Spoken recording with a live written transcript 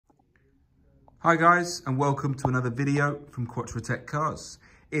Hi guys, and welcome to another video from Quattrotech Cars.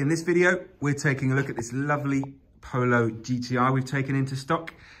 In this video, we're taking a look at this lovely Polo GTI we've taken into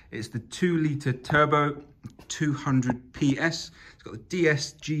stock. It's the 2-litre turbo, 200 PS. It's got the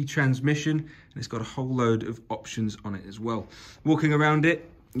DSG transmission, and it's got a whole load of options on it as well. Walking around it,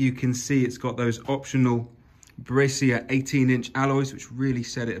 you can see it's got those optional Brescia 18-inch alloys, which really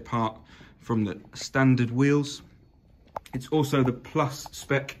set it apart from the standard wheels. It's also the Plus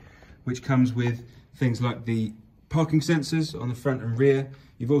spec, which comes with things like the parking sensors on the front and rear.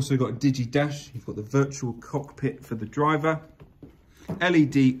 You've also got a Digi Dash, you've got the virtual cockpit for the driver,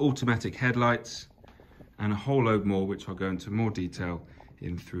 LED automatic headlights, and a whole load more, which I'll go into more detail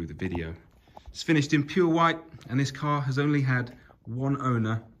in through the video. It's finished in pure white, and this car has only had one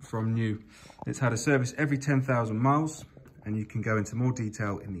owner from new. It's had a service every 10,000 miles, and you can go into more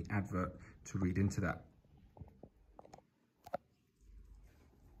detail in the advert to read into that.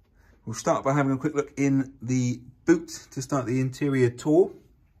 We'll start by having a quick look in the boot to start the interior tour.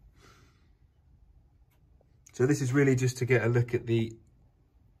 So this is really just to get a look at the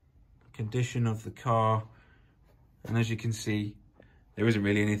condition of the car. And as you can see, there isn't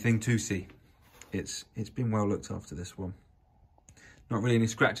really anything to see. It's been well looked after, this one. Not really any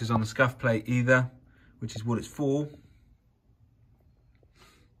scratches on the scuff plate either, which is what it's for.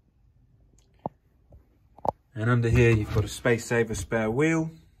 And under here, you've got a space saver spare wheel.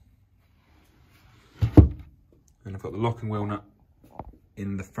 And I've got the locking wheel nut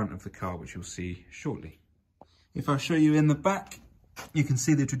in the front of the car, which you'll see shortly. If I show you in the back, you can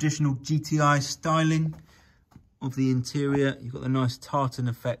see the traditional GTI styling of the interior. You've got the nice tartan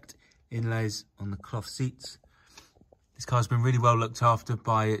effect inlays on the cloth seats. This car's been really well looked after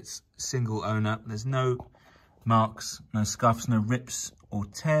by its single owner. There's no marks, no scuffs, no rips or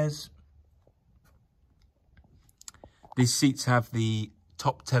tears. These seats have the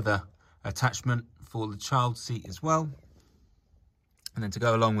top tether attachment for the child seat as well. And then to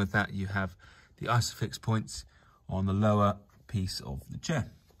go along with that, you have the Isofix points on the lower piece of the chair.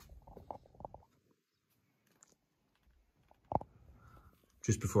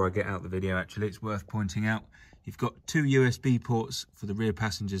 Just before I get out the video, actually, it's worth pointing out, you've got 2 USB ports for the rear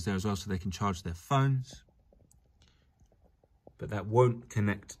passengers there as well, so they can charge their phones. But that won't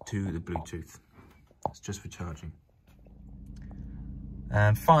connect to the Bluetooth. It's just for charging.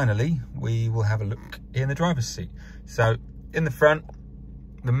 And finally, we will have a look in the driver's seat. So in the front,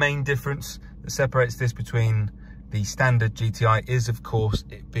 the main difference that separates this between the standard GTI is, of course,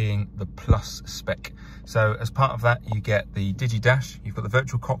 it being the Plus spec. So as part of that, you get the Digi Dash, you've got the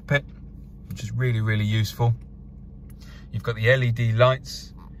virtual cockpit, which is really, really useful. You've got the LED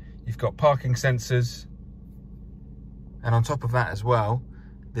lights, you've got parking sensors. And on top of that as well,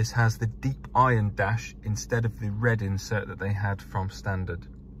 this has the deep iron dash instead of the red insert that they had from standard.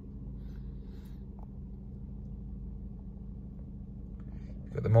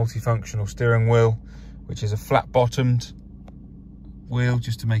 You've got the multifunctional steering wheel, which is a flat bottomed wheel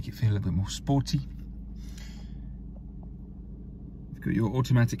just to make it feel a bit more sporty. You've got your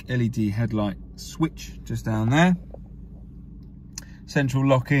automatic LED headlight switch just down there. Central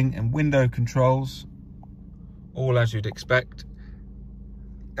locking and window controls, all as you'd expect.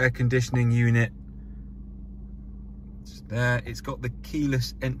 Air conditioning unit just there. It's got the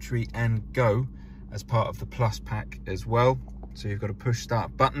keyless entry and go as part of the Plus pack as well, so you've got a push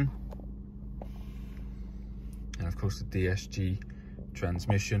start button, and of course the DSG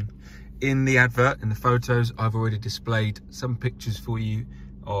transmission. In the advert, in the photos, I've already displayed some pictures for you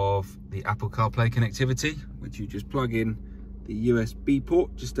of the Apple CarPlay connectivity, which you just plug in the USB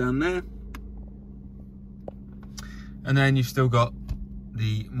port just down there, and then you've still got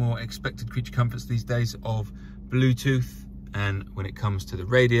the more expected creature comforts these days of Bluetooth, and when it comes to the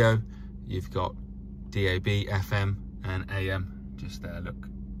radio, you've got DAB, FM and AM just there, look.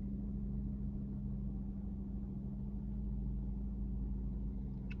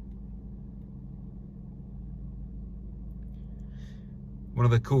 One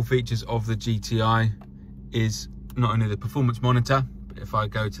of the cool features of the GTI is not only the performance monitor, but if I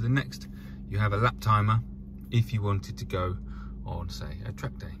go to the next, you have a lap timer if you wanted to go on, say, a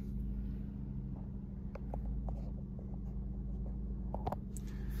track day.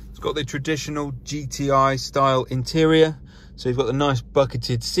 It's got the traditional GTI style interior, so you've got the nice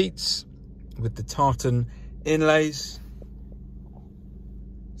bucketed seats with the tartan inlays.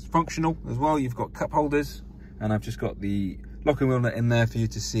 It's functional as well. You've got cup holders, and I've just got the locking wheel nut in there for you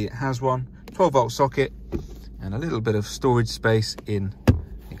to see it has one. 12-volt socket and a little bit of storage space in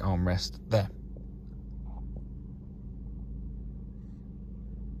the armrest there.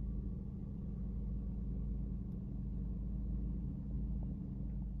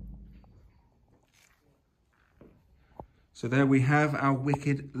 So there we have our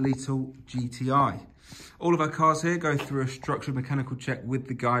wicked little GTI. All of our cars here go through a structural mechanical check with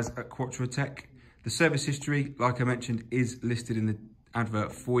the guys at Quattrotech. The service history, like I mentioned, is listed in the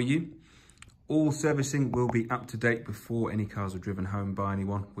advert for you. All servicing will be up to date before any cars are driven home by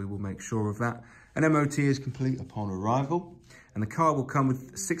anyone. We will make sure of that. An MOT is complete upon arrival, and the car will come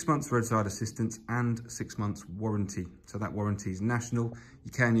with 6 months roadside assistance and 6 months warranty. So that warranty is national.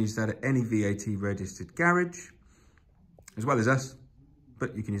 You can use that at any VAT registered garage, as well as us,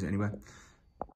 but you can use it anywhere.